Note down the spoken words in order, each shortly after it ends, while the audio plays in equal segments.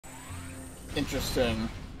Interesting.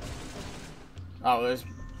 Oh, there's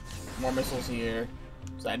more missiles here.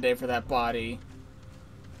 Sad day for that body.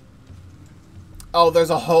 Oh, there's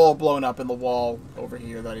a hole blown up in the wall over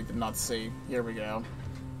here that I did not see. Here we go.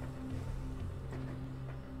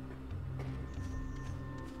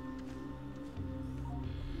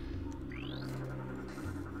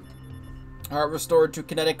 Heart restored to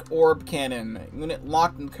kinetic orb cannon. Unit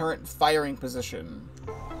locked in current firing position.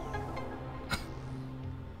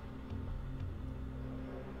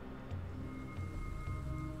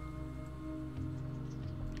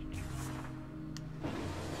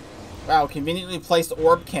 Wow, conveniently placed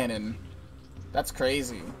orb cannon. That's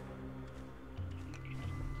crazy.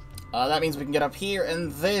 That means we can get up here,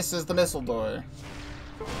 and this is the missile door.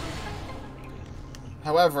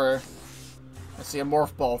 However, I see a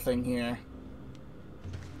morph ball thing here.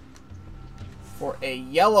 For a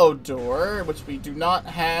yellow door, which we do not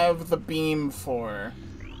have the beam for.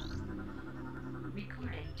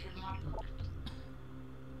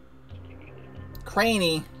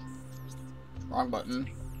 Craney. Wrong button.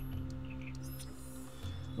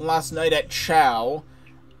 Last night at Chow,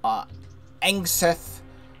 Angseth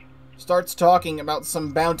starts talking about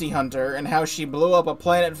some bounty hunter and how she blew up a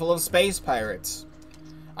planet full of space pirates.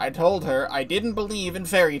 I told her I didn't believe in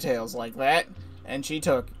fairy tales like that, and she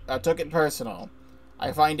took it personal.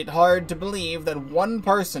 I find it hard to believe that one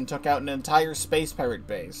person took out an entire space pirate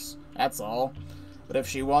base. That's all. But if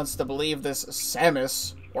she wants to believe this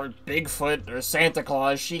Samus, or Bigfoot, or Santa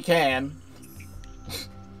Claus, she can.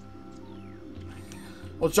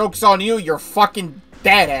 Well, joke's on you, you're fucking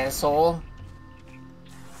dead, asshole.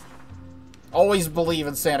 Always believe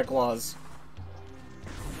in Santa Claus.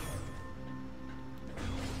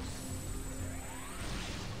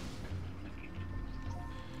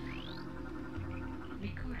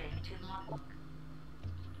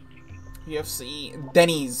 UFC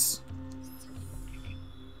Denny's.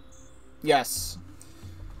 Yes.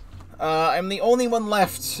 I'm the only one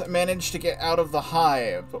left. Managed to get out of the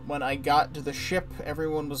hive, but when I got to the ship,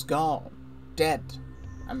 everyone was gone. Dead.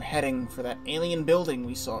 I'm heading for that alien building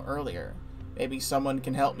we saw earlier. Maybe someone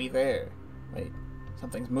can help me there. Wait,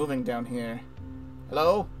 something's moving down here.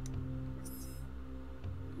 Hello?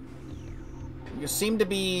 You seem to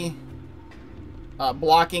be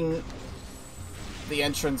blocking the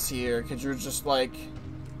entrance here. Could you just, like,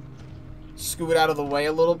 scoot out of the way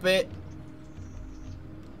a little bit?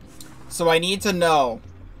 So I need to know.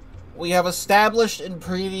 We have established in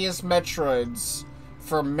previous Metroids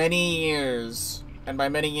for many years, and by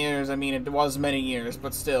many years I mean it was many years,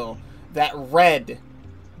 but still, that red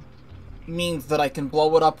means that I can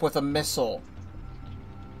blow it up with a missile.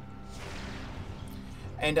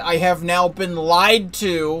 And I have now been lied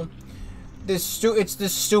to. It's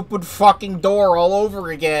this stupid fucking door all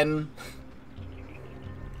over again.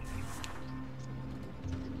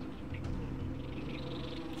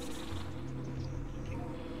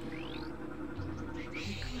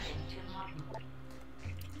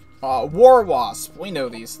 War Wasp. We know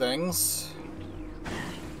these things.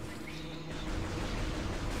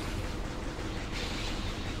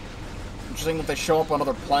 Interesting that they show up on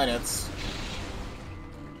other planets.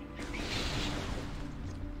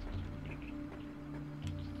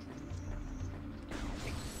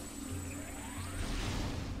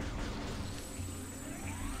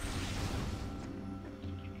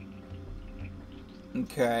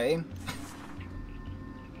 Okay.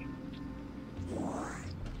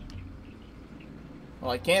 Well,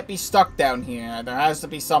 I can't be stuck down here. There has to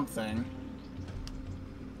be something.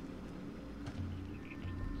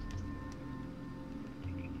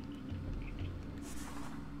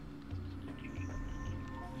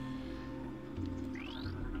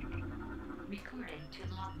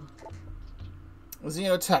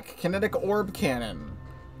 Xenotech, kinetic orb cannon.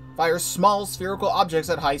 Fires small spherical objects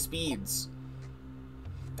at high speeds.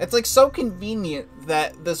 It's like so convenient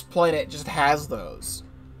that this planet just has those.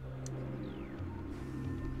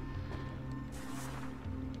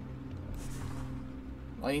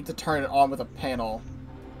 I need to turn it on with a panel.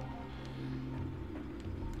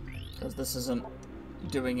 Because this isn't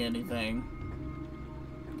doing anything.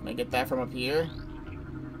 Can I get that from up here?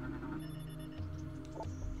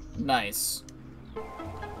 Nice.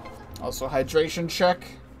 Also, hydration check.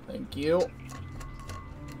 Thank you.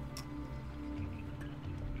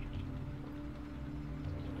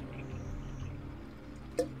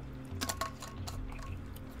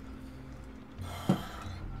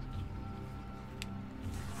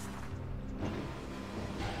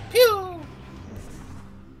 Pew!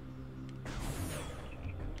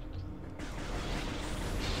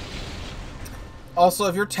 Also,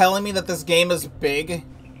 if you're telling me that this game is big,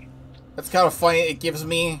 that's kind of funny. It gives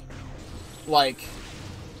me like,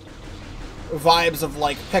 vibes of,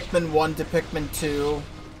 like, Pikmin 1 to Pikmin 2,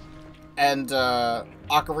 and,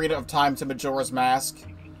 Ocarina of Time to Majora's Mask,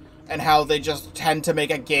 and how they just tend to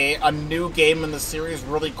make a new game in the series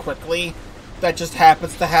really quickly that just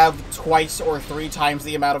happens to have twice or 3 times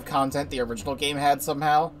the amount of content the original game had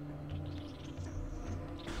somehow.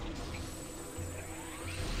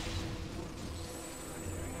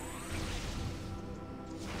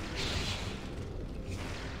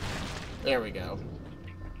 There we go.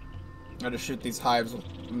 I'm gonna shoot these hives with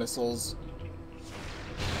missiles.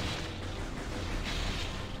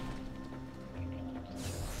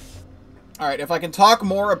 Alright, if I can talk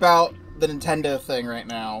more about the Nintendo thing right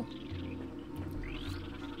now.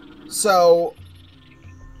 So,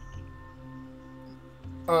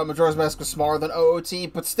 Majora's Mask was smaller than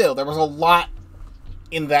OOT, but still, there was a lot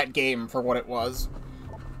in that game for what it was.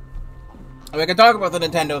 I mean, I can talk about the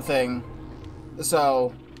Nintendo thing.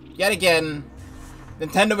 So, yet again,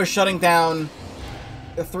 Nintendo is shutting down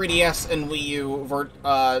the 3DS and Wii U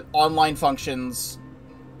online functions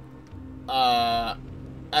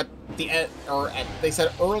at the end, they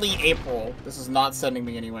said early April. This is not sending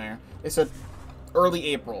me anywhere. They said early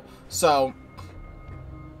April. So,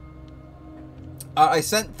 I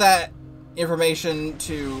sent that information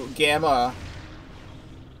to Gamma,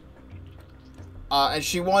 and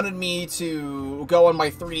she wanted me to go on my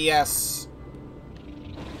 3DS,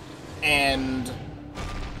 and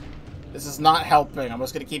this is not helping. I'm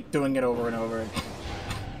just gonna keep doing it over and over.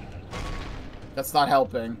 That's not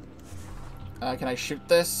helping. Can I shoot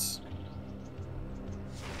this?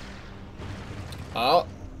 Oh.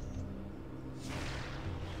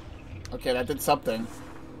 Okay, that did something.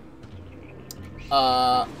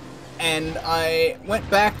 And I went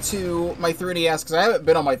back to my 3DS, because I haven't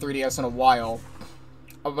been on my 3DS in a while.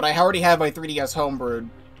 But I already have my 3DS homebrewed.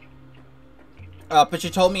 But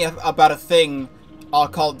she told me about a thing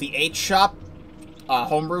called the H-Shop,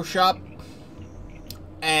 homebrew shop.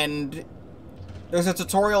 And there's a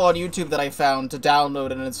tutorial on YouTube that I found to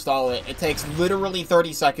download and install it. It takes literally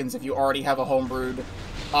 30 seconds if you already have a homebrewed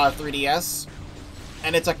 3DS.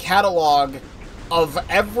 And it's a catalog of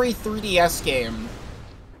every 3DS game.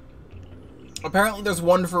 Apparently there's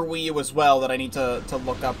one for Wii U as well that I need to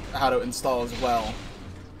look up how to install as well.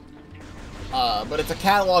 But it's a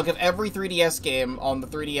catalog of every 3DS game on the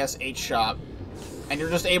 3DS H-Shop. And you're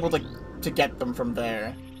just able to get them from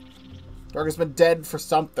there. Dark has been dead for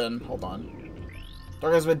something. Hold on.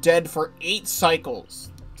 Dark has been dead for 8 cycles.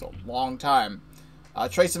 It's a long time.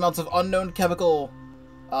 Trace amounts of unknown chemical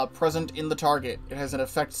present in the target. It has an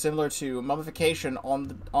effect similar to mummification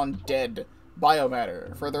on dead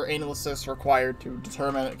biomatter. Further analysis required to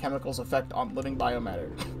determine the chemical's effect on living biomatter.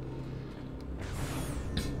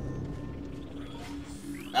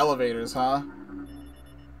 Elevators, huh?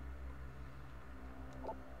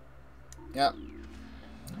 Yep.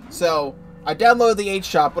 So, I downloaded the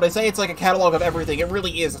H-Shop. When I say it's like a catalog of everything, it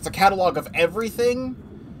really is. It's a catalog of everything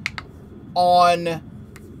on,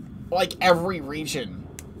 like, every region.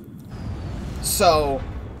 So,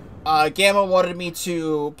 Gamma wanted me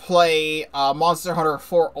to play Monster Hunter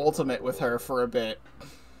 4 Ultimate with her for a bit.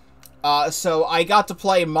 So I got to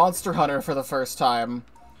play Monster Hunter for the first time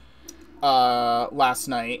last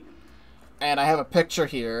night. And I have a picture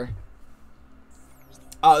here.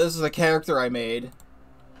 This is a character I made.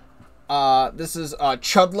 This is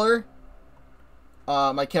Chudler.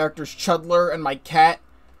 My character's Chudler, and my cat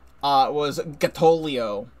was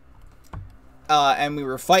Gatolio. And we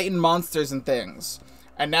were fighting monsters and things.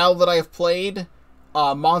 And now that I've played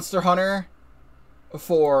Monster Hunter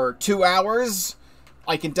for 2 hours,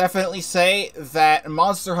 I can definitely say that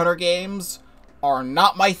Monster Hunter games are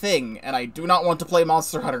not my thing, and I do not want to play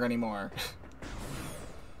Monster Hunter anymore.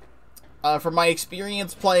 From my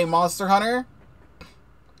experience playing Monster Hunter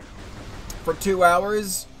for 2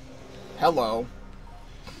 hours, hello.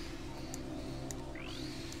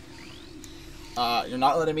 You're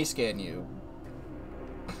not letting me scan you.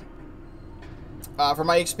 From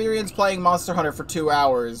my experience playing Monster Hunter for 2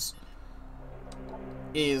 hours,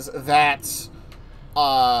 is that,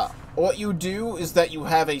 what you do is that you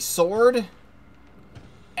have a sword,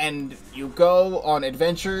 and you go on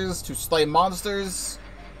adventures to slay monsters,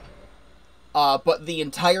 but the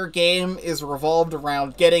entire game is revolved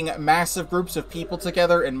around getting massive groups of people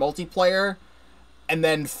together in multiplayer, and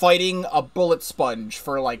then fighting a bullet sponge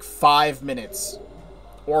for like 5 minutes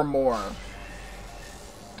or more.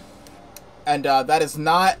 And that is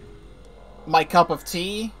not my cup of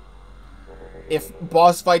tea. If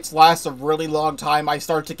boss fights last a really long time, I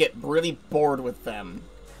start to get really bored with them.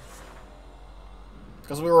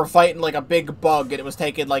 Because we were fighting like a big bug and it was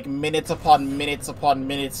taking like minutes upon minutes upon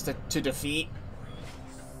minutes to defeat.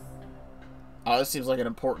 Oh, this seems like an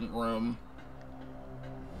important room.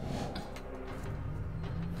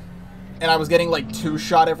 And I was getting like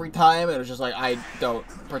 2-shot every time, and it was just like, I don't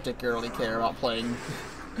particularly care about playing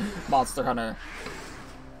Monster Hunter.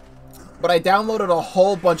 But I downloaded a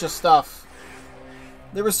whole bunch of stuff.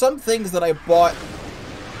 There were some things that I bought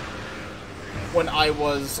when I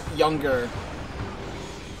was younger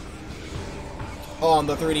on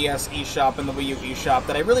the 3DS eShop and the Wii U eShop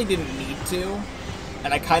that I really didn't need to,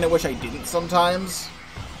 and I kind of wish I didn't sometimes.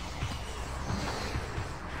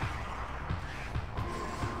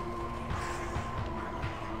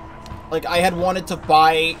 Like, I had wanted to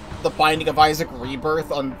buy The Binding of Isaac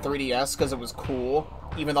Rebirth on 3DS because it was cool,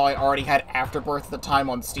 even though I already had Afterbirth at the time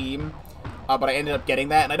on Steam, but I ended up getting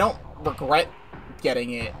that, and I don't regret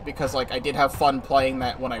getting it, because, like, I did have fun playing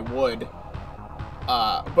that when I would.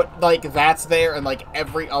 But, like, that's there, and, like,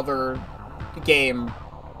 every other game,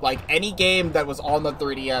 like, any game that was on the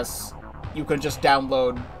 3DS, you can just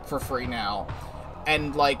download for free now.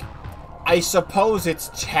 And, like, I suppose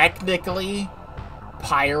it's technically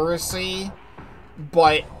piracy,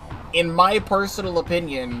 but in my personal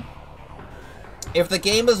opinion, if the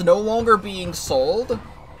game is no longer being sold,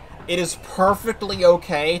 it is perfectly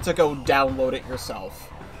okay to go download it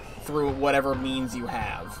yourself through whatever means you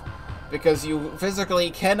have, because you physically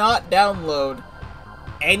cannot download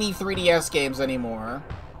any 3DS games anymore.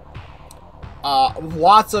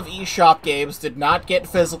 Lots of eShop games did not get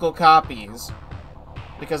physical copies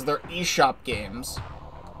because they're eShop games.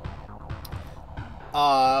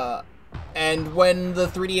 And when the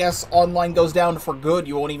 3DS Online goes down for good,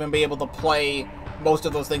 you won't even be able to play most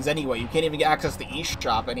of those things anyway. You can't even get access to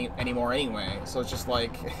eShop anymore anyway. So it's just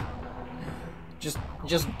like, just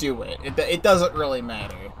do it. It doesn't really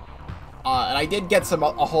matter. And I did get a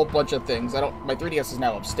whole bunch of things. My 3DS is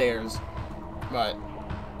now upstairs, but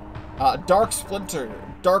Dark Splinter,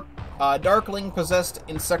 Darkling possessed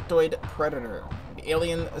insectoid predator. The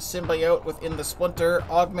alien symbiote within the splinter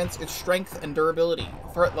augments its strength and durability.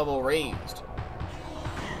 Threat level raised.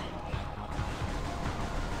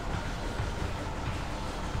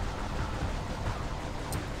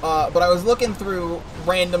 But I was looking through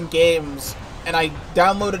random games, and I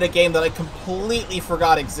downloaded a game that I completely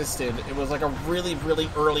forgot existed. It was like a really, really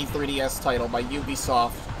early 3DS title by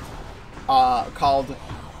Ubisoft, called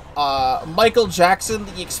Michael Jackson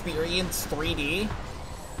The Experience 3D.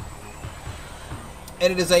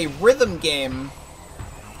 And it is a rhythm game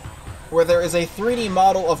where there is a 3D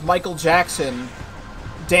model of Michael Jackson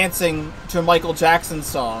dancing to Michael Jackson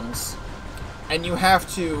songs. And you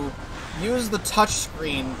have to use the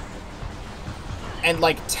touchscreen and,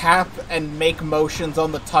 like, tap and make motions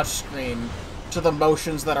on the touchscreen to the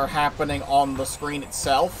motions that are happening on the screen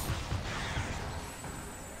itself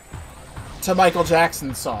to Michael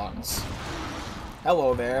Jackson songs.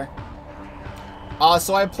 Hello there.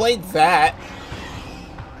 So I played that.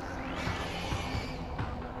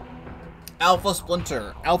 Alpha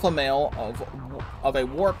Splinter, alpha male of a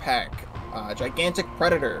war pack, gigantic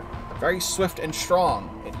predator, very swift and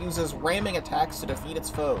strong. It uses ramming attacks to defeat its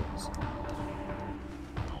foes.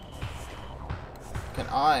 Can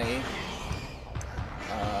I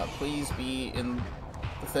please be in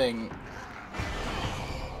the thing?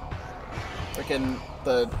 Frickin'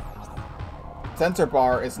 the sensor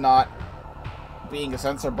bar is not being a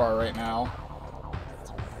sensor bar right now.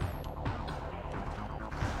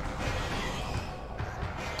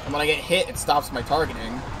 And when I get hit, it stops my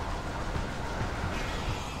targeting.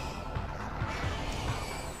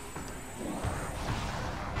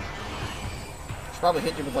 Should probably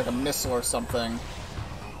hit you with like a missile or something.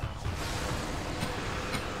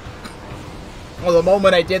 Well, the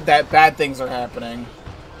moment I did that, bad things are happening.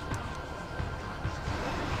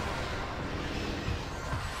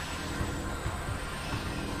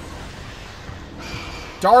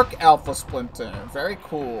 Dark Alpha Splinter. Very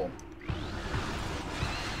cool.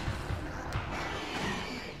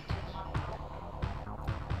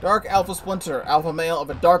 Dark Alpha Splinter, alpha male of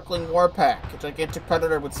a Darkling Warpack, a gigantic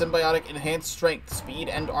predator with symbiotic enhanced strength, speed,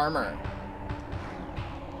 and armor.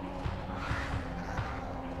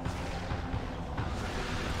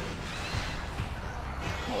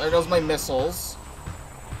 Well, there goes my missiles.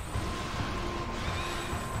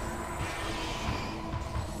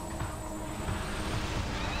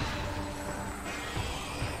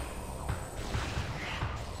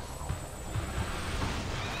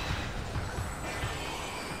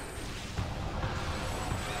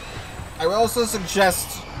 I would also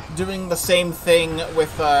suggest doing the same thing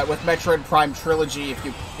with Metroid Prime Trilogy if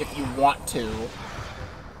you want to.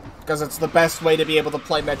 Because it's the best way to be able to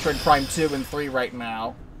play Metroid Prime 2 and 3 right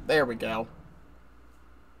now. There we go.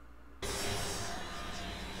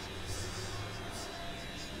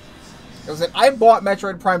 I bought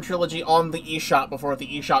Metroid Prime Trilogy on the eShop before the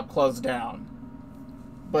eShop closed down.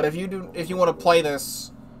 But if you want to play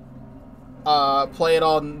this, play it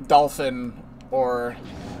on Dolphin or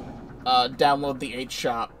download the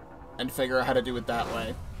HShop and figure out how to do it that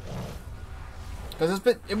way. Because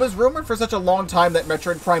it was rumored for such a long time that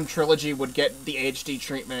Metroid Prime Trilogy would get the HD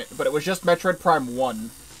treatment, but it was just Metroid Prime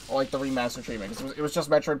 1, or like the remaster treatment. It was just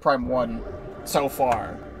Metroid Prime 1 so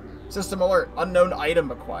far. System alert: unknown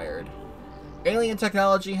item acquired. Alien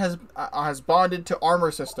technology has bonded to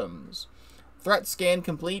armor systems. Threat scan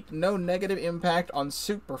complete. No negative impact on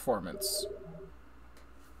suit performance.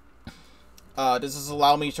 Does this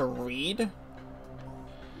allow me to read?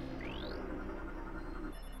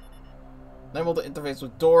 Unable to interface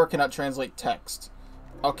with door, cannot translate text.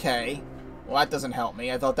 Okay. Well, that doesn't help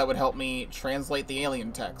me. I thought that would help me translate the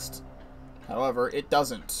alien text. However, it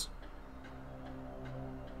doesn't.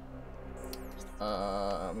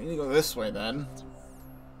 We need to go this way then.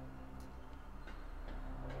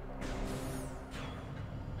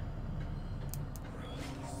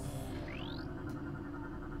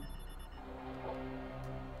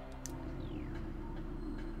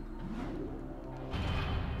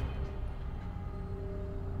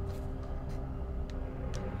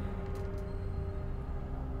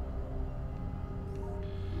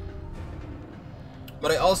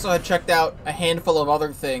 But I also had checked out a handful of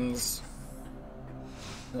other things.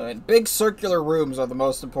 Big circular rooms are the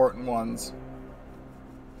most important ones.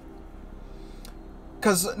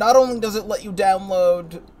 Because not only does it let you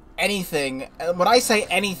download anything, and when I say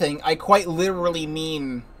anything, I quite literally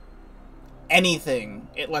mean anything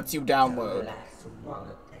it lets you download.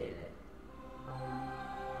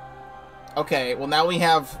 Okay, well now we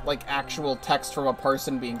have, like, actual text from a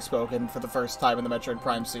person being spoken for the first time in the Metroid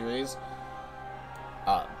Prime series.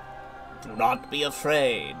 Do not be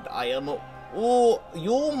afraid. I am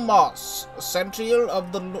Ulmas, Sentinel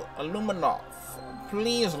of the Illuminov.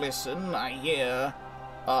 Please listen, I hear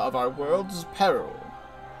of our world's peril.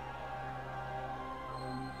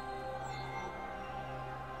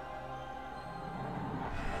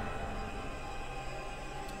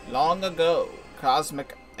 Long ago,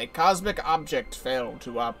 a cosmic object fell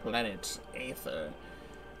to our planet, Aether.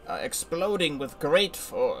 Exploding with great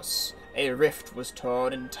force, a rift was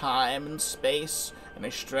torn in time and space, and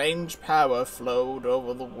a strange power flowed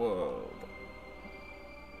over the world.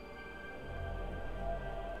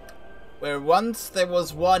 Where once there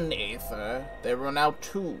was one Aether, there were now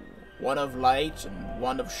two, one of light and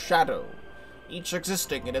one of shadow, each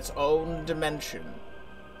existing in its own dimension.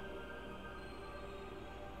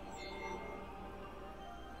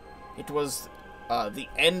 It was the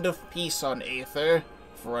end of peace on Aether,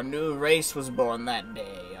 for a new race was born that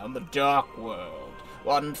day on the Dark World,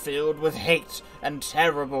 one filled with hate and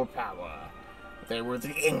terrible power. They were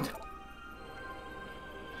the Ing.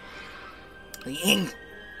 The Ing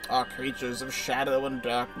are creatures of shadow and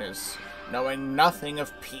darkness, knowing nothing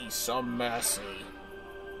of peace or mercy.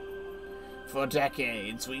 For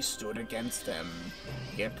decades we stood against them,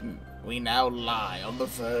 yet we now lie on the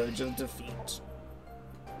verge of defeat.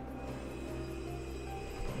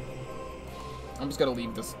 I'm just gonna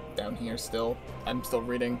leave this down here still. I'm still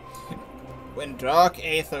reading. When Dark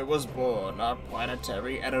Aether was born, our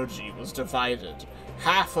planetary energy was divided.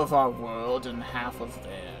 Half of our world and half of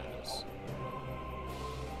theirs.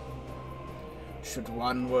 Should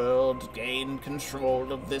one world gain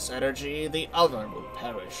control of this energy, the other will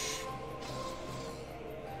perish.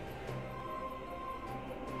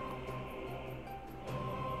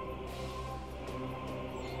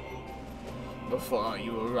 Before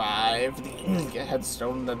you arrived, the Inca had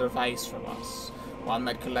stolen a device from us. One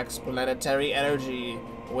that collects planetary energy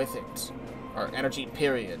with it. Or energy,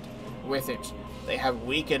 period. With it, they have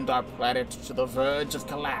weakened our planet to the verge of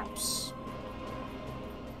collapse.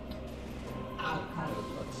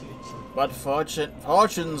 But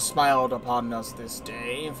fortune smiled upon us this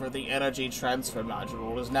day, for the energy transfer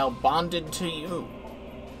module is now bonded to you.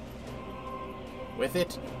 With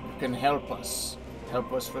it, you can help us.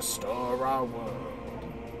 Help us restore our world.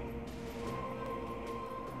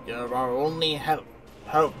 You're our only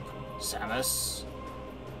hope, Samus.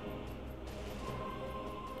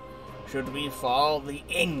 Should we fall, the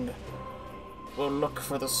Ing will look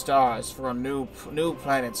for the stars for new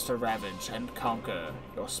planets to ravage and conquer.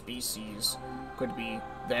 Your species could be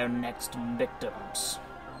their next victims.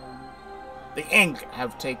 The Ing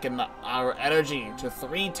have taken our energy to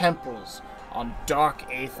 3 temples on Dark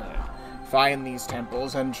Aether. Find these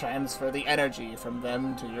temples and transfer the energy from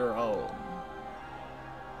them to your own.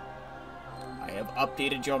 I have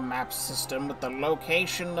updated your map system with the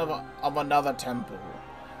location of another temple.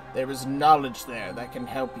 There is knowledge there that can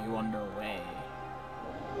help you on your way.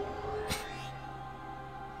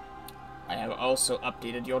 I have also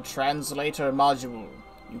updated your translator module.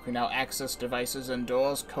 You can now access devices and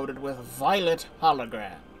doors coated with violet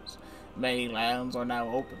holograms. Many lands are now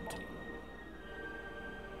open to you.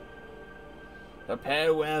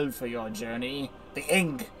 Prepare well for your journey. The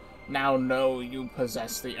Ing now know you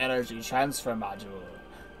possess the energy transfer module.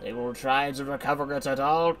 They will try to recover it at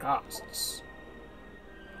all costs.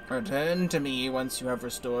 Return to me once you have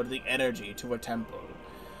restored the energy to a temple.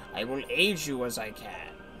 I will aid you as I can.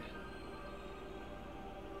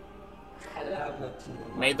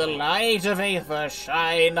 May the light of Aether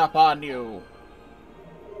shine upon you.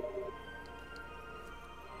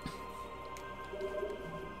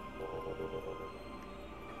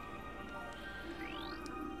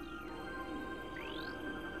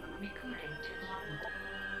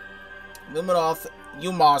 Luminoth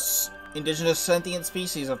Umos, indigenous sentient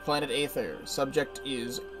species of planet Aether. Subject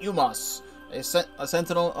is Umos, a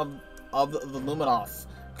sentinel of the Luminoth,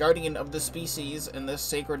 guardian of the species in this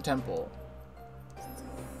sacred temple.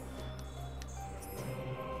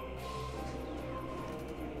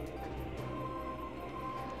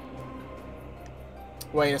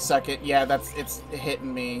 Wait a second, yeah, it's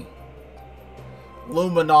hitting me.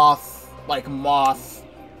 Luminoth, like moth,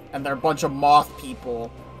 and they're a bunch of moth people,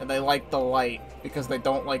 and they like the light because they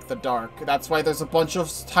don't like the dark. That's why there's a bunch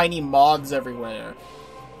of tiny moths everywhere.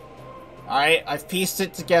 Alright, I've pieced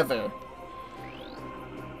it together.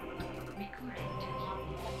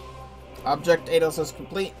 Object ADOS is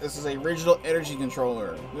complete. This is a regional energy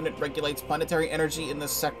controller. Unit regulates planetary energy in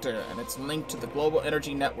this sector, and it's linked to the global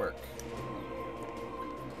energy network.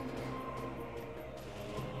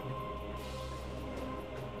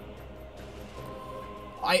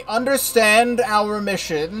 I understand our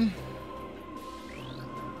mission.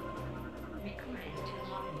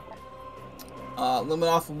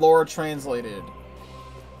 Luminoth lore translated.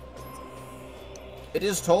 It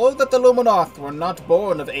is told that the Luminoth were not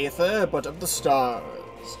born of Aether, but of the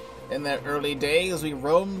stars. In their early days, we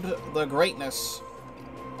roamed the greatness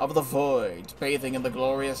of the void, bathing in the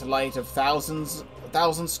glorious light of thousand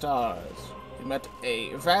stars. We met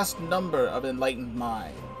a vast number of enlightened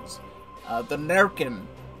minds. The Nerkin,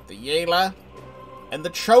 the Yela, and the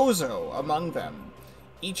Chozo among them.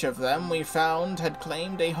 Each of them, we found, had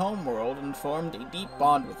claimed a homeworld and formed a deep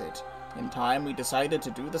bond with it. In time, we decided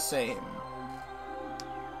to do the same.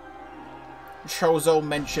 Chozo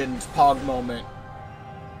mentioned Pog moment.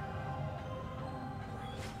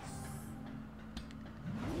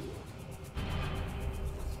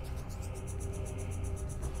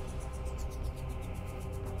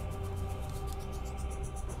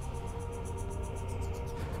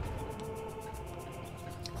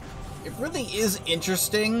 It really is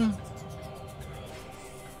interesting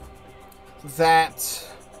that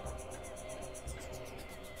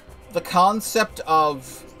the concept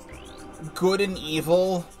of good and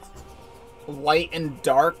evil, light and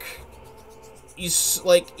dark, it's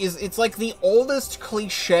like the oldest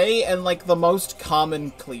cliche and like the most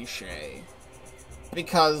common cliche,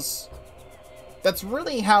 because that's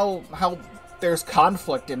really how there's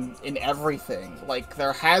conflict in everything. Like,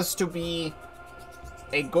 there has to be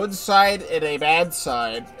a good side and a bad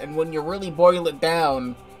side, and when you really boil it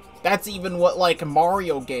down, that's even what, like,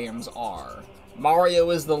 Mario games are. Mario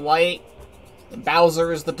is the light, and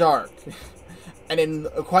Bowser is the dark. And in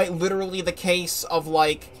quite literally the case of,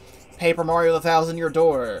 like, Paper Mario: The Thousand Year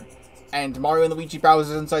Door, and Mario and Luigi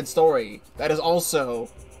Bowser's Inside Story, that is also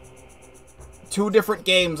two different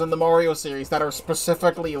games in the Mario series that are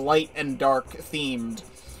specifically light and dark themed.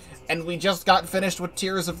 And we just got finished with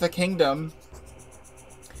Tears of the Kingdom,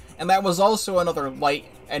 and that was also another light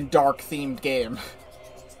and dark themed game.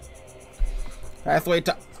 Pathway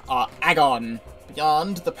to Agon.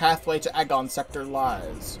 Beyond, the pathway to Agon sector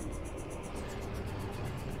lies.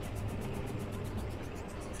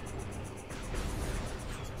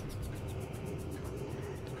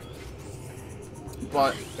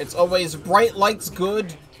 But it's always bright lights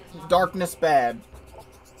good, darkness bad.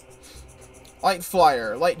 Light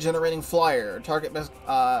Flyer, light generating flyer. Target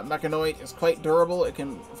mechanoid is quite durable. It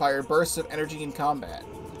can fire bursts of energy in combat.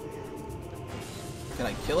 Can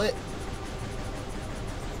I kill it?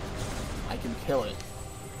 I can kill it.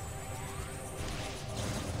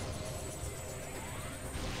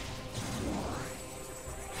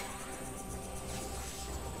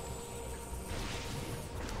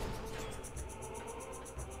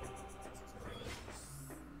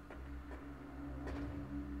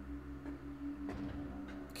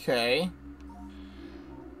 Okay.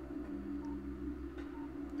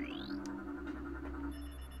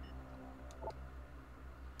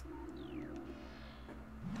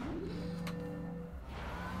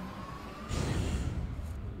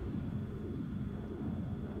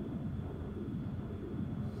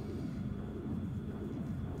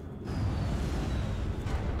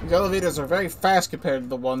 The elevators are very fast compared to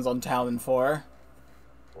the ones on Talon 4.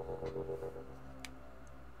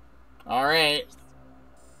 Alright.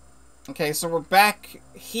 Okay, so we're back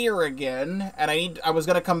here again, and I was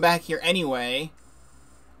gonna come back here anyway.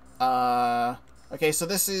 Okay, so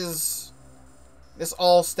this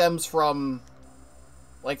all stems from,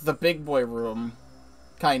 like, the big boy room,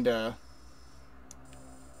 kinda.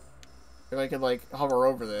 If I could, like, hover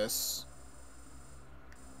over this.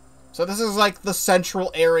 So this is, like, the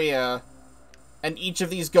central area, and each of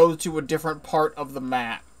these goes to a different part of the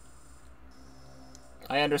map.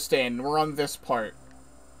 I understand. We're on this part.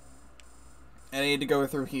 And I need to go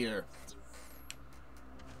through here.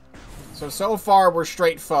 So far, we're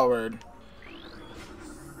straightforward.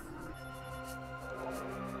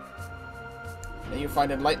 And you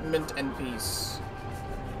find enlightenment and peace.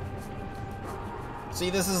 See,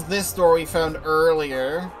 this is this door we found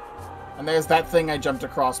earlier. And there's that thing I jumped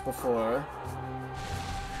across before.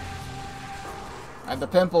 And the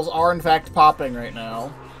pimples are in fact popping right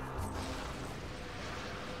now.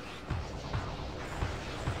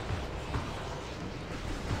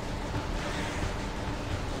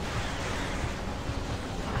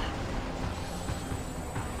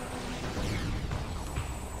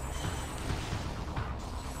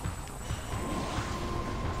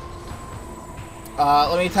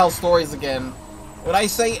 Let me tell stories again. When I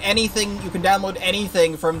say anything, you can download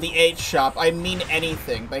anything from the H shop, I mean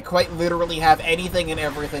anything. They quite literally have anything and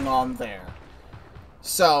everything on there.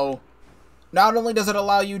 So, not only does it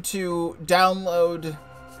allow you to download...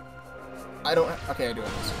 Okay, I do have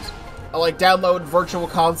this. Like, download virtual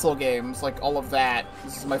console games, like all of that.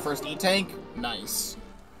 This is my first E-Tank. Nice.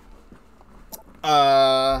 They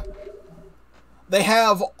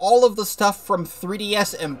have all of the stuff from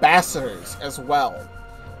 3DS Ambassadors as well.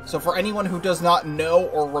 So for anyone who does not know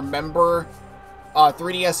or remember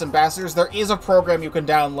 3DS Ambassadors, there is a program you can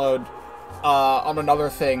download on another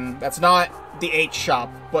thing. That's not the H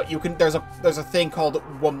shop, but you can. There's a thing called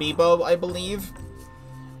Wamiibo, I believe,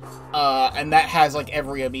 and that has like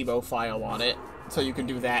every Amiibo file on it, so you can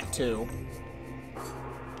do that too.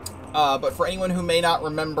 But for anyone who may not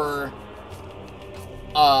remember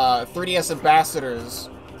 3DS Ambassadors.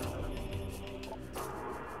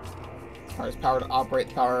 Is power to operate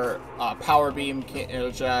the power beam, can't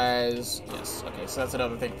energize. Yes, okay, so that's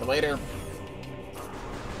another thing for later.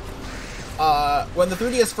 When the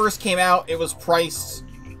 3DS first came out, it was priced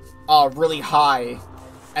really high,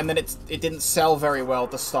 and then it didn't sell very well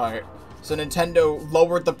at the start. So Nintendo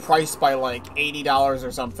lowered the price by like $80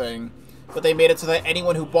 or something, but they made it so that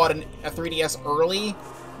anyone who bought a 3DS early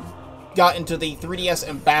got into the 3DS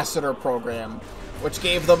Ambassador program, which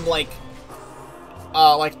gave them like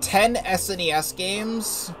 10 SNES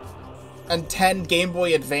games and 10 Game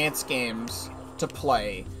Boy Advance games to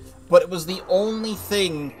play. But it was the only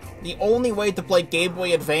way to play Game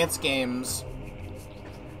Boy Advance games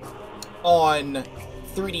on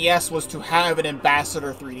 3DS was to have an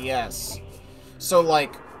Ambassador 3DS. So,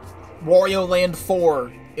 like, Wario Land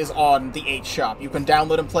 4 is on the H shop. You can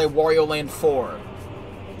download and play Wario Land 4.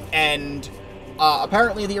 And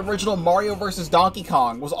apparently the original Mario vs. Donkey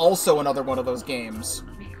Kong was also another one of those games.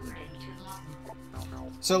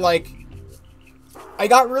 So, like, I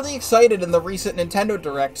got really excited in the recent Nintendo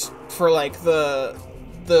Direct for, like,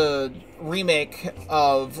 the remake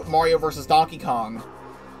of Mario vs. Donkey Kong.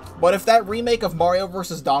 But if that remake of Mario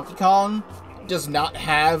vs. Donkey Kong does not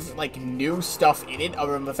have, like, new stuff in it,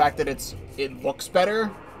 other than the fact that it looks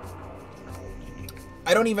better,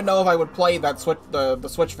 I don't even know if I would play that the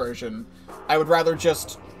Switch version. I would rather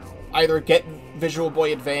just either get Visual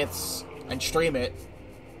Boy Advance and stream it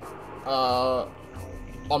on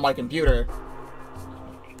my computer,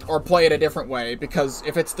 or play it a different way, because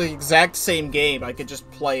if it's the exact same game, I could just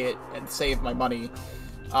play it and save my money,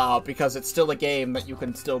 because it's still a game that you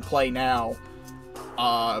can still play now,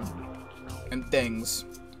 and things.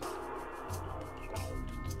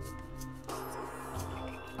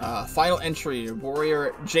 Final entry,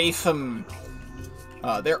 Warrior Japham.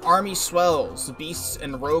 Their army swells. Beasts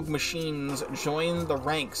and rogue machines join the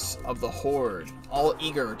ranks of the Horde, all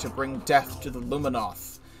eager to bring death to the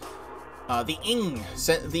Luminoth. The Ing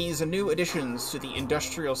sent these new additions to the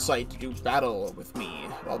industrial site to do battle with me,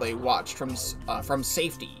 while they watched from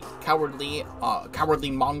safety.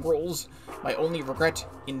 Cowardly mongrels My only regret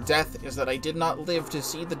in death is that I did not live to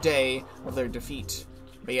see the day of their defeat.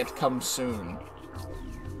 May it come soon.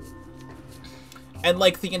 And,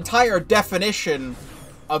 like, the entire definition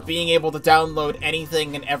of being able to download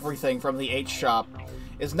anything and everything from the H-Shop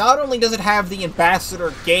is not only does it have the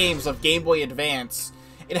Ambassador games of Game Boy Advance,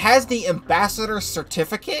 it has the Ambassador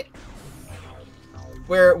Certificate,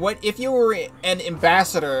 where if you were an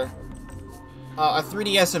Ambassador, a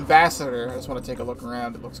 3DS Ambassador, I just want to take a look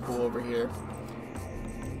around, it looks cool over here.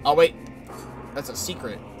 Oh wait, that's a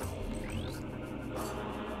secret.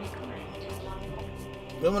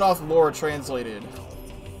 Luminoth lore translated.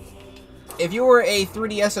 If you were a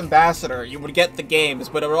 3DS Ambassador, you would get the games,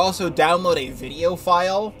 but it would also download a video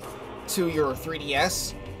file to your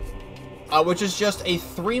 3DS, which is just a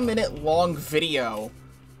 3-minute long video,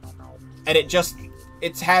 and it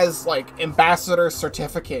has, like, Ambassador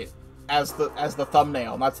Certificate as the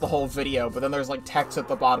thumbnail, and that's the whole video, but then there's, like, text at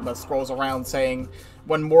the bottom that scrolls around saying,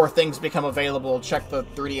 when more things become available, check the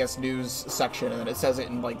 3DS news section, and then it says it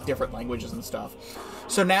in, like, different languages and stuff.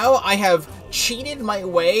 So now I have cheated my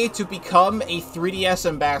way to become a 3DS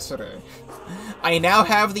Ambassador. I now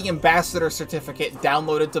have the Ambassador Certificate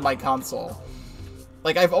downloaded to my console.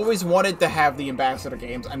 Like, I've always wanted to have the Ambassador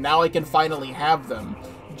games, and now I can finally have them,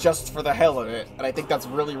 just for the hell of it, and I think that's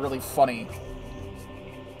really, really funny.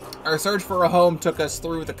 Our search for a home took us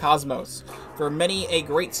through the cosmos. For many a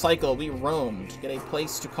great cycle we roamed, yet a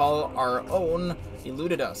place to call our own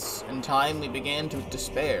eluded us. In time we began to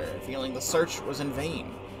despair, feeling the search was in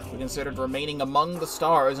vain. We considered remaining among the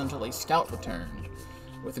stars until a scout returned,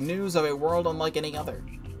 with news of a world unlike any other.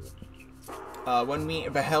 When we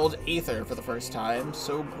beheld Aether for the first time,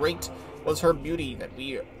 so great was her beauty that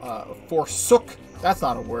we forsook... That's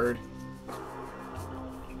not a word.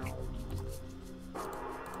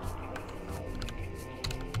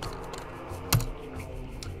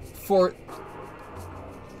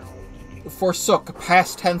 Forsook,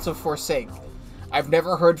 past tense of forsake. I've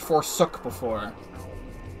never heard forsook before.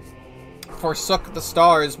 Forsook the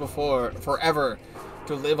stars before, forever,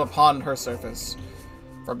 to live upon her surface.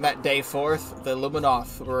 From that day forth, the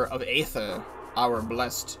Luminoth were of Aether, our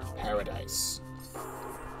blessed paradise.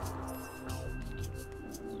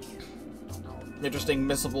 Interesting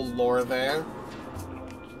missable lore there.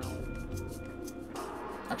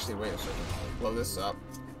 Actually, wait a second. Blow this up.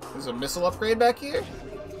 There's a missile upgrade back here?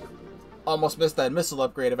 Almost missed that missile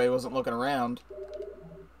upgrade if I wasn't looking around.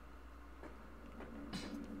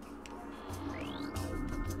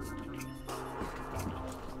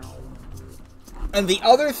 And the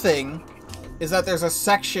other thing is that there's a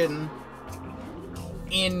section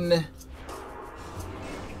in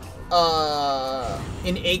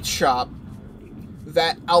H-Shop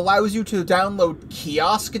that allows you to download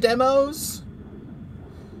kiosk demos.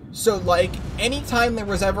 So, like, anytime there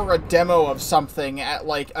was ever a demo of something at,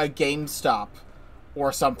 like, a GameStop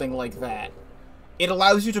or something like that, it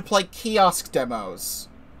allows you to play kiosk demos.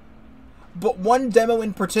 But one demo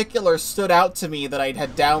in particular stood out to me that I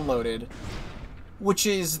had downloaded, which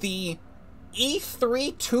is the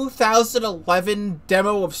E3 2011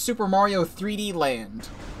 demo of Super Mario 3D Land.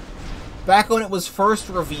 Back when it was first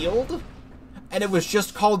revealed, and it was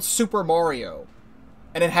just called Super Mario.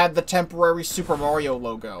 And it had the temporary Super Mario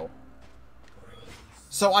logo.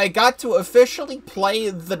 So I got to officially play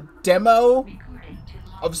the demo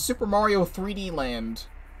of Super Mario 3D Land,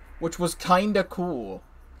 which was kinda cool.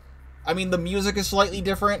 I mean, the music is slightly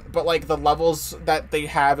different, but, like, the levels that they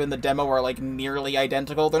have in the demo are, like, nearly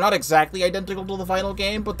identical. They're not exactly identical to the final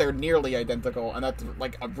game, but they're nearly identical, and that's,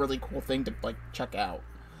 like, a really cool thing to, like, check out.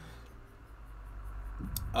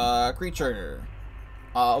 Creature.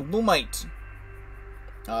 Lumite.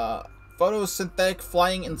 Photosynthetic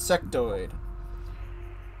flying insectoid.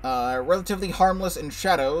 Relatively harmless in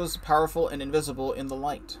shadows, powerful and invisible in the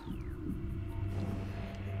light.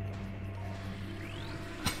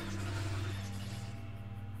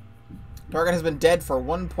 Target has been dead for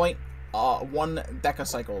 1.1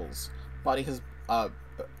 decacycles. Body has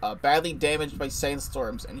badly damaged by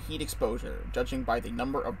sandstorms and heat exposure. Judging by the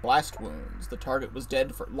number of blast wounds, the target was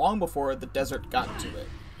dead for long before the desert got to it.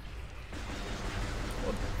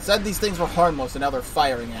 Well, it said these things were harmless, and now they're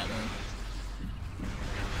firing at me.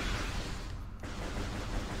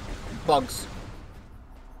 Bugs.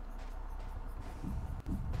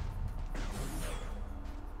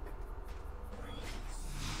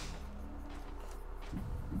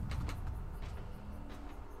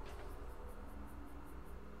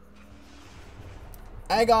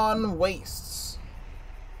 Agon Wastes.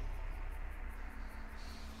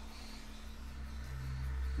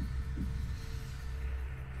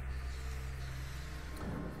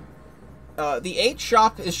 The 8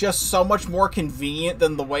 shop is just so much more convenient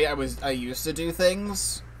than the way I used to do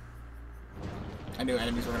things. I knew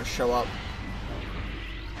enemies were gonna show up.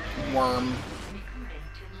 Worm.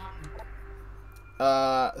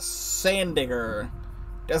 Sand Digger.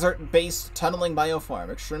 Desert-based tunneling bioform.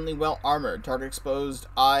 Extremely well armored. Target exposed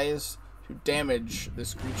eyes to damage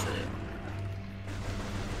this creature.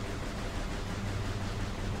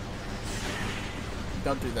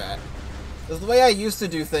 Don't do that. Because the way I used to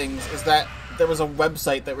do things is that there was a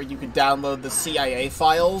website where you could download the CIA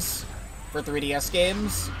files for 3DS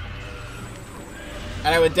games.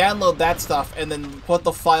 And I would download that stuff and then put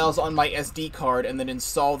the files on my SD card and then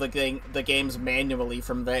install the games manually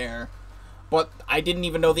from there. But I didn't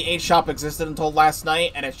even know the 8 shop existed until last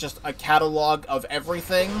night, and it's just a catalog of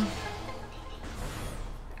everything.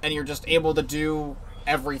 And you're just able to do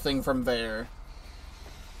everything from there.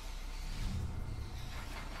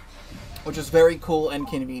 Which is very cool and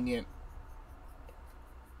convenient.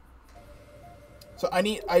 So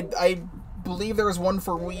I believe there was one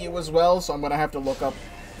for Wii U as well, so I'm gonna have to look up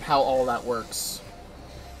how all that works.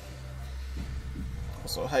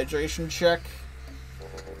 Also, hydration check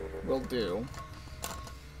will do.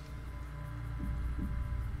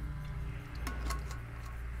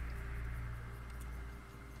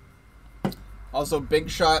 Also,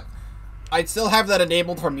 Big Shot. I still have that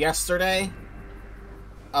enabled from yesterday.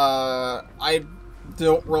 I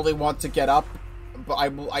don't really want to get up, but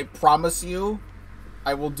I promise you,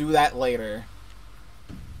 I will do that later.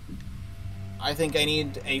 I think I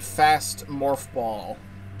need a fast morph ball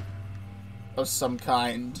of some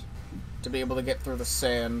kind to be able to get through the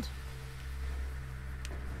sand.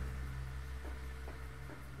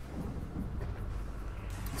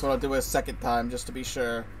 So I'll do it a second time, just to be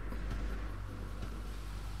sure.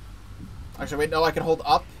 Actually, wait, no, I can hold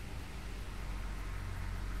up.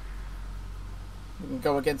 We can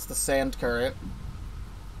go against the sand current.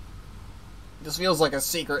 This feels like a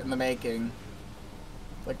secret in the making.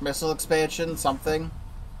 Like missile expansion, something.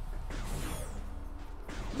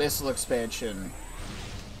 Missile expansion.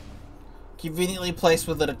 Conveniently placed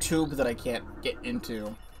within a tube that I can't get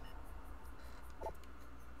into.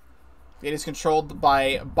 It is controlled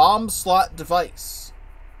by bomb slot device.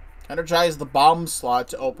 Energize the bomb slot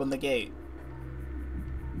to open the gate.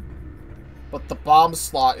 But the bomb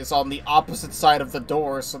slot is on the opposite side of the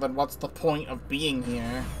door, so then what's the point of being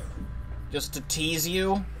here? Just to tease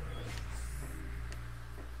you?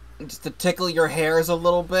 Just to tickle your hairs a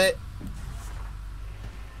little bit?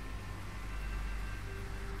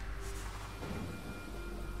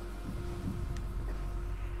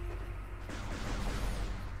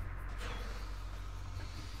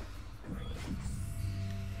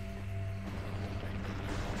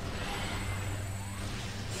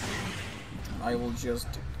 I will just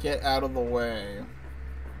get out of the way.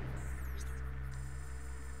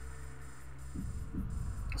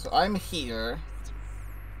 So I'm here.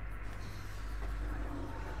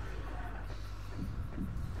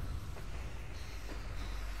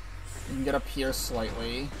 You can get up here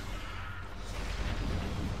slightly.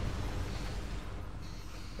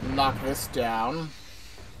 Knock this down.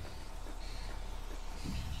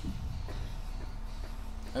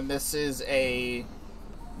 And this is a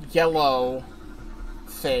yellow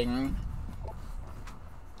thing.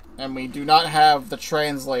 And we do not have the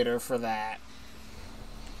translator for that.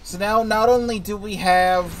 So now, not only do we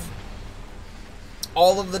have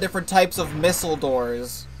all of the different types of missile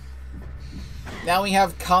doors, now we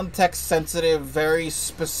have context-sensitive, very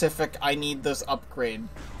specific, I need this upgrade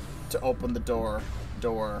to open the door.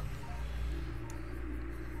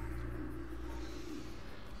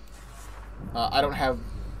 I don't have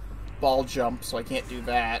ball jump, so I can't do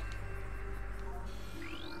that.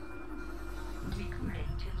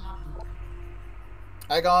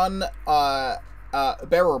 Agon,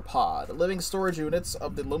 bearer pod. Living storage units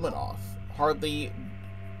of the Luminoth. Hardy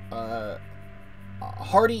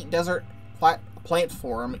desert plant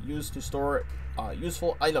form used to store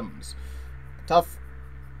useful items. Tough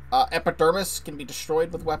epidermis can be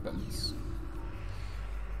destroyed with weapons.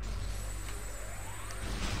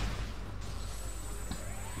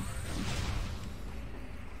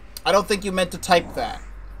 I don't think you meant to type that.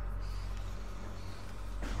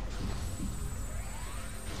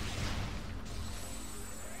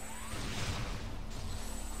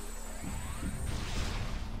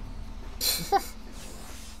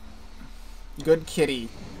 Good kitty.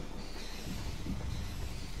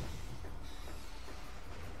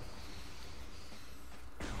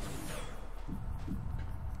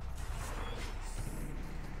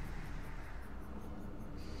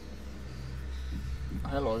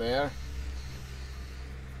 Hello there.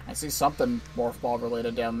 I see something morph ball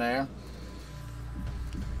related down there.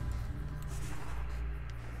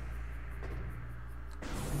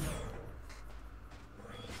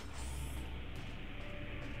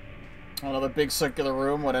 Another big circular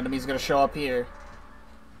room. What enemy's gonna show up here?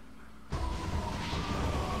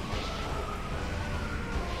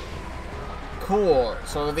 Cool.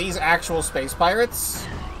 So are these actual space pirates?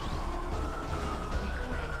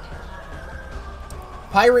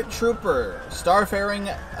 Pirate Trooper. Starfaring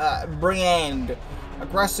Brigand.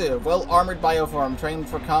 Aggressive, well-armored bioform, trained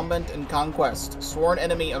for combat and conquest. Sworn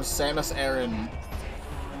enemy of Samus Aran.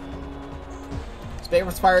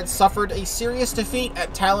 Space pirates suffered a serious defeat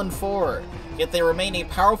at Talon 4, yet they remain a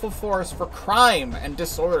powerful force for crime and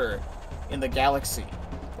disorder in the galaxy.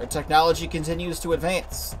 Their technology continues to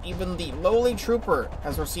advance. Even the lowly trooper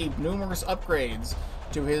has received numerous upgrades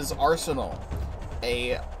to his arsenal.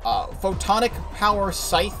 A photonic power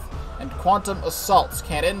scythe and quantum assault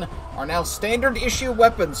cannon are now standard issue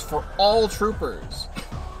weapons for all troopers.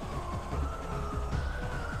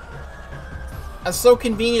 It's so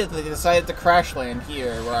convenient that they decided to crash land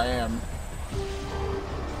here where I am.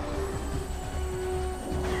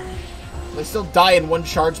 They still die in one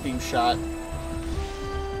charge beam shot.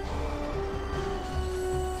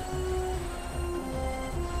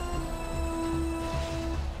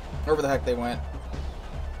 Wherever the heck they went.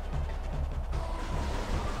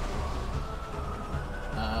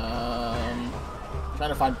 Trying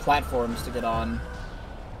to find platforms to get on.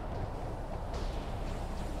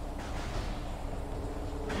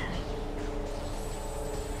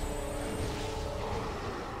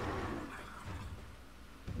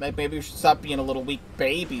 Maybe we should stop being a little weak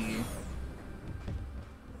baby.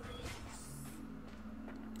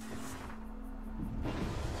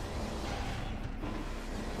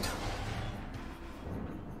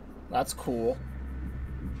 That's cool.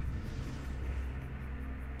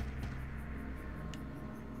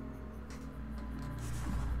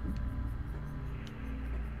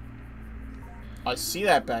 I see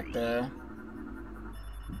that back there.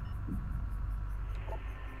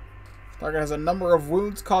 Target has a number of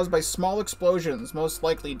wounds caused by small explosions, most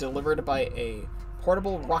likely delivered by a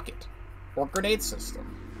portable rocket or grenade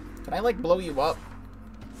system. Can I, like, blow you up?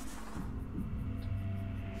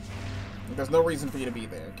 There's no reason for you to be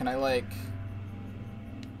there. Can I, like...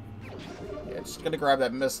 Yeah, just gonna grab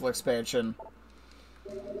that missile expansion.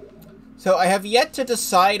 So, I have yet to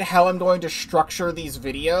decide how I'm going to structure these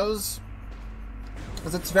videos.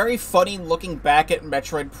 Because it's very funny looking back at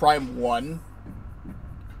Metroid Prime 1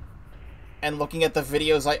 and looking at the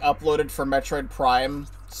videos I uploaded for Metroid Prime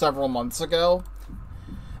several months ago.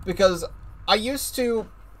 Because I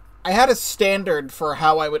had a standard for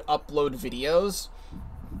how I would upload videos,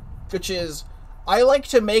 which is, I like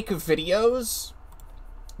to make videos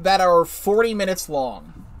that are 40 minutes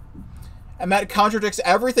long. And that contradicts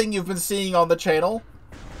everything you've been seeing on the channel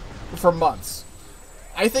for months.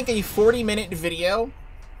 I think a 40-minute video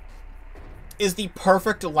is the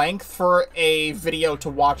perfect length for a video to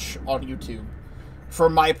watch on YouTube, for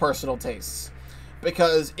my personal tastes.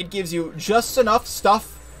 Because it gives you just enough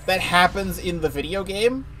stuff that happens in the video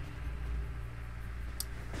game,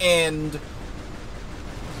 and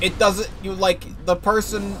it doesn't, the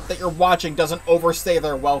person that you're watching doesn't overstay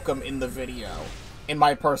their welcome in the video, in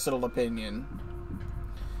my personal opinion.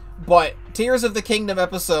 But Tears of the Kingdom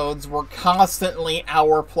episodes were constantly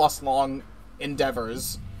hour-plus long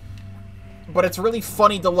endeavors. But it's really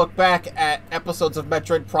funny to look back at episodes of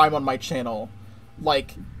Metroid Prime on my channel.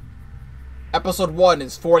 Like, episode 1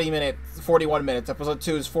 is 41 minutes, episode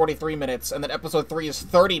 2 is 43 minutes, and then episode 3 is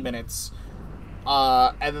 30 minutes.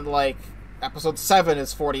 And then, like, episode 7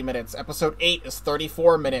 is 40 minutes, episode 8 is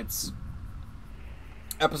 34 minutes,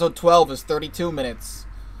 episode 12 is 32 minutes.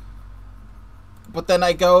 But then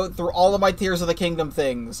I go through all of my Tears of the Kingdom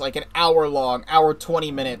things, like an hour long, hour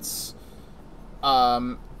 20 minutes,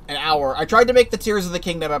 an hour. I tried to make the Tears of the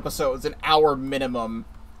Kingdom episodes an hour minimum.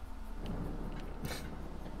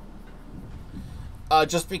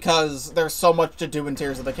 Just because there's so much to do in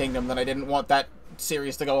Tears of the Kingdom that I didn't want that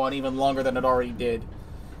series to go on even longer than it already did.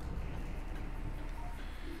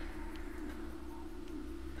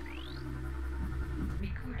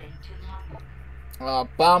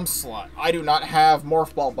 Bomb slot. I do not have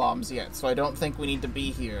Morph Ball bombs yet, so I don't think we need to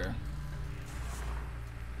be here.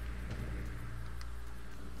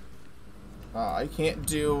 I can't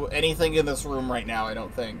do anything in this room right now, I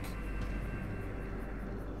don't think.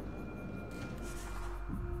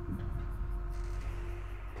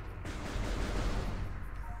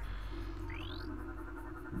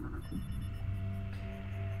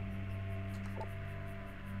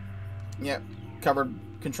 Yep,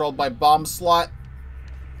 controlled by bomb slot.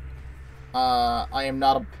 I am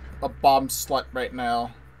not a bomb slut right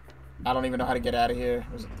now. I don't even know how to get out of here.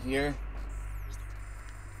 Was it here?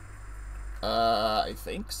 I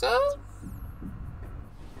think so?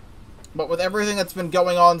 But with everything that's been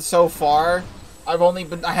going on so far, I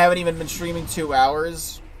haven't even been streaming 2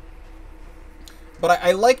 hours. But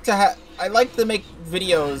I like to make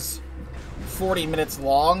videos 40 minutes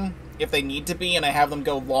long if they need to be, and I have them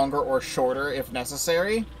go longer or shorter if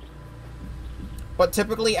necessary. But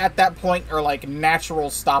typically at that point are like natural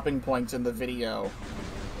stopping points in the video,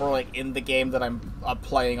 or like in the game that I'm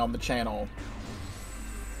playing on the channel.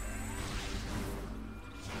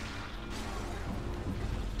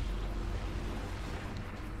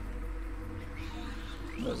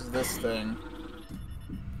 What is this thing?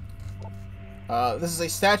 This is a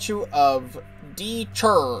statue of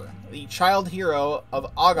Chur, the child hero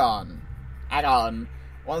of Agon. Agon.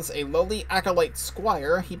 Once a lowly acolyte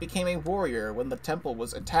squire, he became a warrior when the temple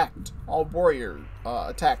was attacked. All warriors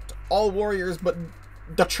but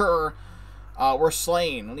Chur were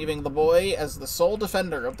slain, leaving the boy as the sole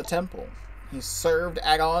defender of the temple. He served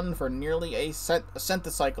Agon for nearly a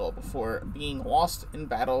centicycle before being lost in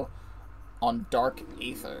battle on Dark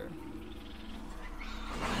Aether.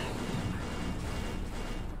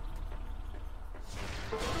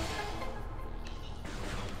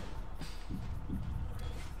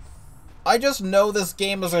 I just know this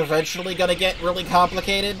game is eventually gonna get really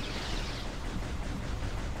complicated.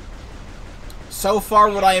 So far,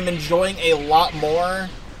 what I am enjoying a lot more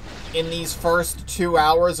in these first 2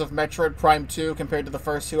 hours of Metroid Prime 2 compared to the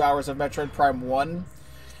first 2 hours of Metroid Prime 1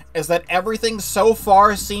 is that everything so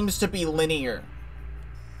far seems to be linear.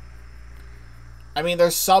 I mean,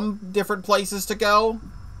 there's some different places to go,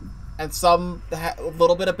 and some a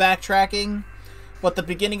little bit of backtracking. But the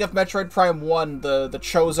beginning of Metroid Prime 1, the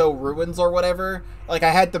Chozo Ruins or whatever, like,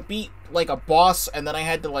 I had to beat, like, a boss, and then I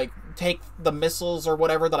had to, like, take the missiles or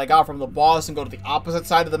whatever that I got from the boss and go to the opposite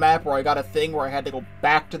side of the map where I got a thing where I had to go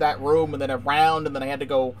back to that room and then around, and then I had to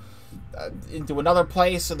go into another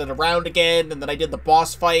place and then around again, and then I did the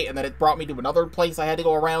boss fight, and then it brought me to another place I had to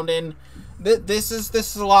go around in. This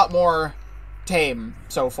is a lot more tame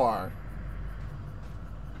so far.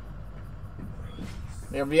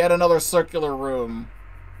 We have yet another circular room.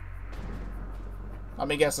 Let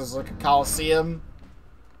me guess, this is like a coliseum.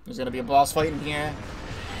 There's gonna be a boss fight in here.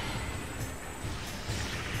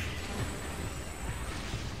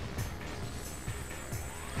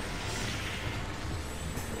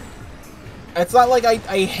 It's not like I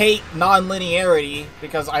hate non-linearity,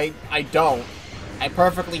 because I don't. I'm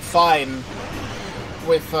perfectly fine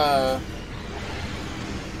with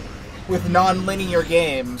non-linear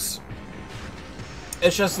games.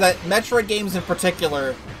 It's just that Metroid games in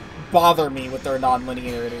particular bother me with their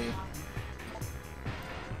non-linearity.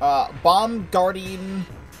 Bomb Guardian,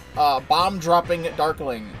 bomb-dropping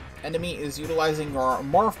Darkling. Enemy is utilizing our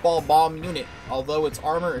Morph Ball Bomb unit. Although its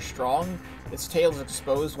armor is strong, its tail is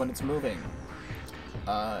exposed when it's moving.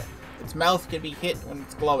 Its mouth can be hit when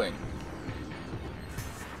it's glowing.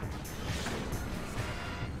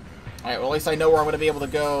 Alright, well at least I know where I'm going to be able to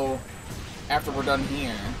go after we're done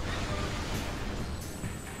here.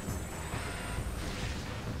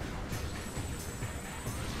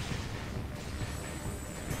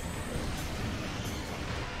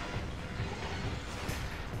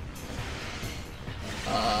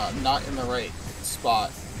 Not in the right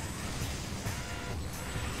spot.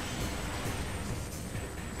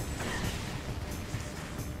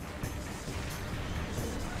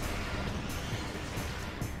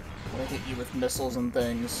 I'm gonna hit you with missiles and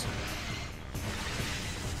things.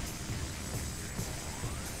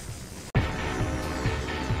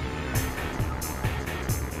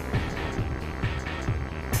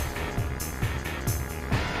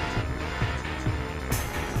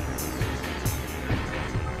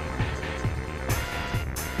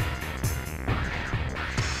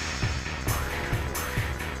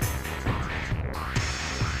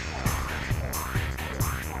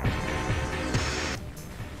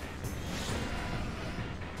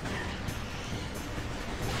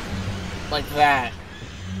 Like that.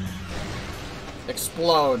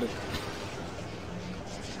 Explode.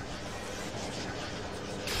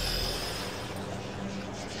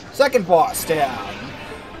 Second boss down.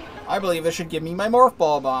 I believe this should give me my Morph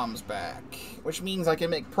Ball bombs back, which means I can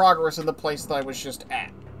make progress in the place that I was just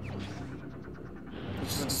at. Which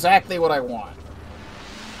is exactly what I want.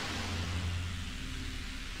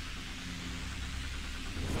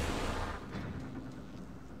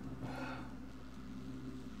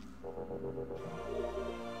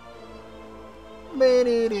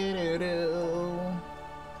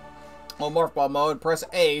 On Morph Ball mode, press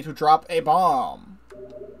A to drop a bomb.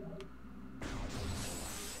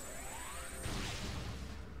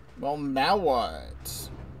 Well, now what?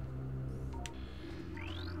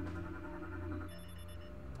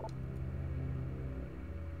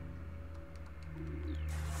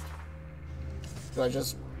 Do I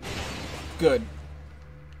just... Good.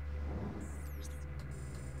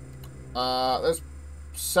 There's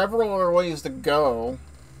several other ways to go.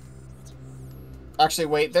 Actually,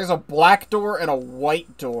 wait, there's a black door and a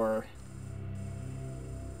white door.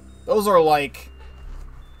 Those are, like,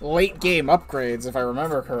 late-game upgrades, if I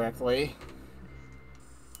remember correctly.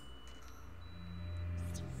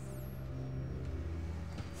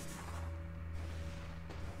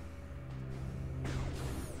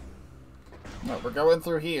 No, we're going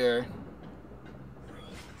through here.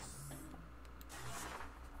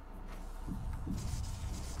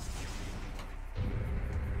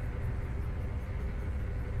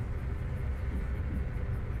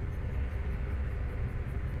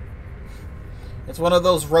 It's one of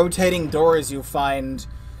those rotating doors you find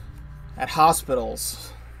at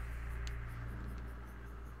hospitals.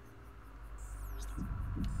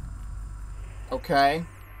 Okay.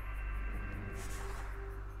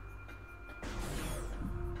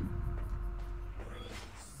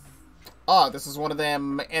 Ah, this is one of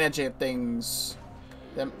them energy things.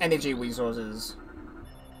 Them energy resources.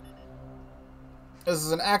 This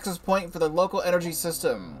is an access point for the local energy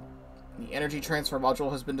system. The energy transfer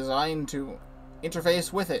module has been designed to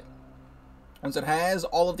interface with it. Once it has,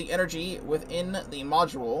 all of the energy within the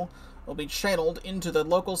module will be channeled into the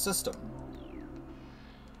local system.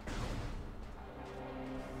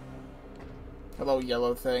 Hello,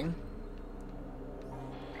 yellow thing.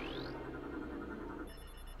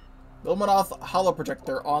 Ilmanoth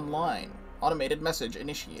holoprojector online. Automated message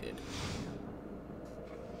initiated.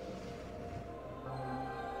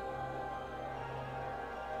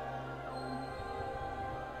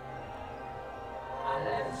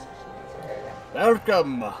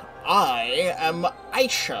 Welcome. I am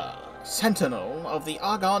Aisha, Sentinel of the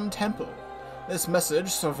Agon Temple. This message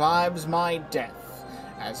survives my death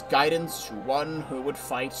as guidance to one who would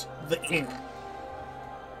fight the Ing.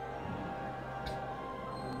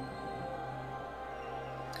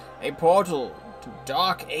 A portal to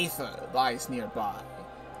Dark Aether lies nearby.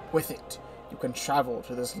 With it, you can travel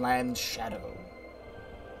to this land's shadow.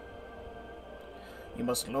 You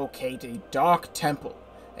must locate a dark temple,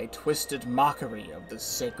 a twisted mockery of this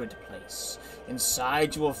sacred place.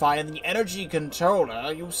 Inside you will find the energy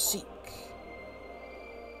controller you seek.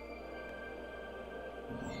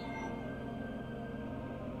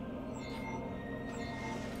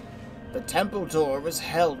 The temple door is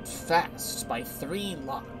held fast by 3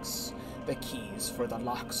 locks. The keys for the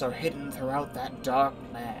locks are hidden throughout that dark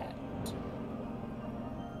land.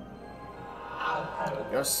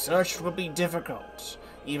 Your search will be difficult.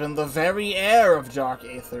 Even the very air of Dark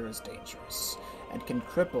Aether is dangerous, and can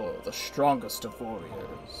cripple the strongest of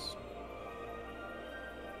warriors.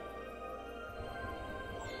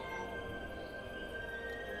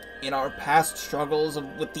 In our past struggles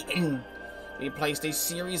with the Ing, we placed a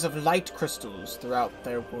series of light crystals throughout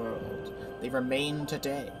their world. They remain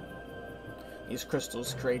today. These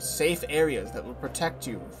crystals create safe areas that will protect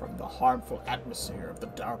you from the harmful atmosphere of the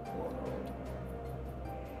Dark World.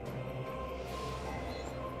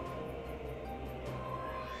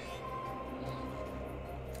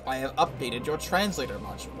 I have updated your translator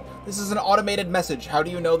module. This is an automated message. How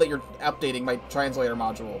do you know that you're updating my translator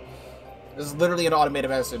module? This is literally an automated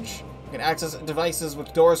message. You can access devices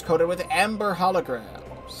with doors coated with amber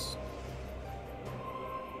holograms.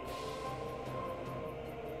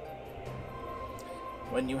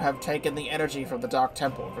 When you have taken the energy from the Dark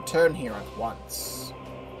Temple, return here at once.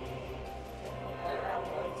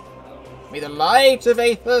 May the light of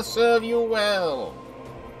Aether serve you well.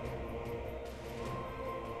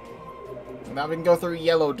 Now we can go through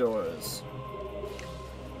yellow doors.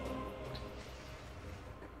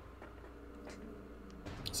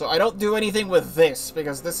 So I don't do anything with this,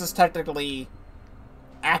 because this is technically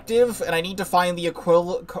active, and I need to find the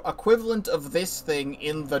equivalent of this thing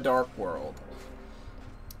in the Dark World.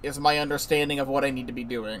 Is my understanding of what I need to be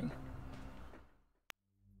doing.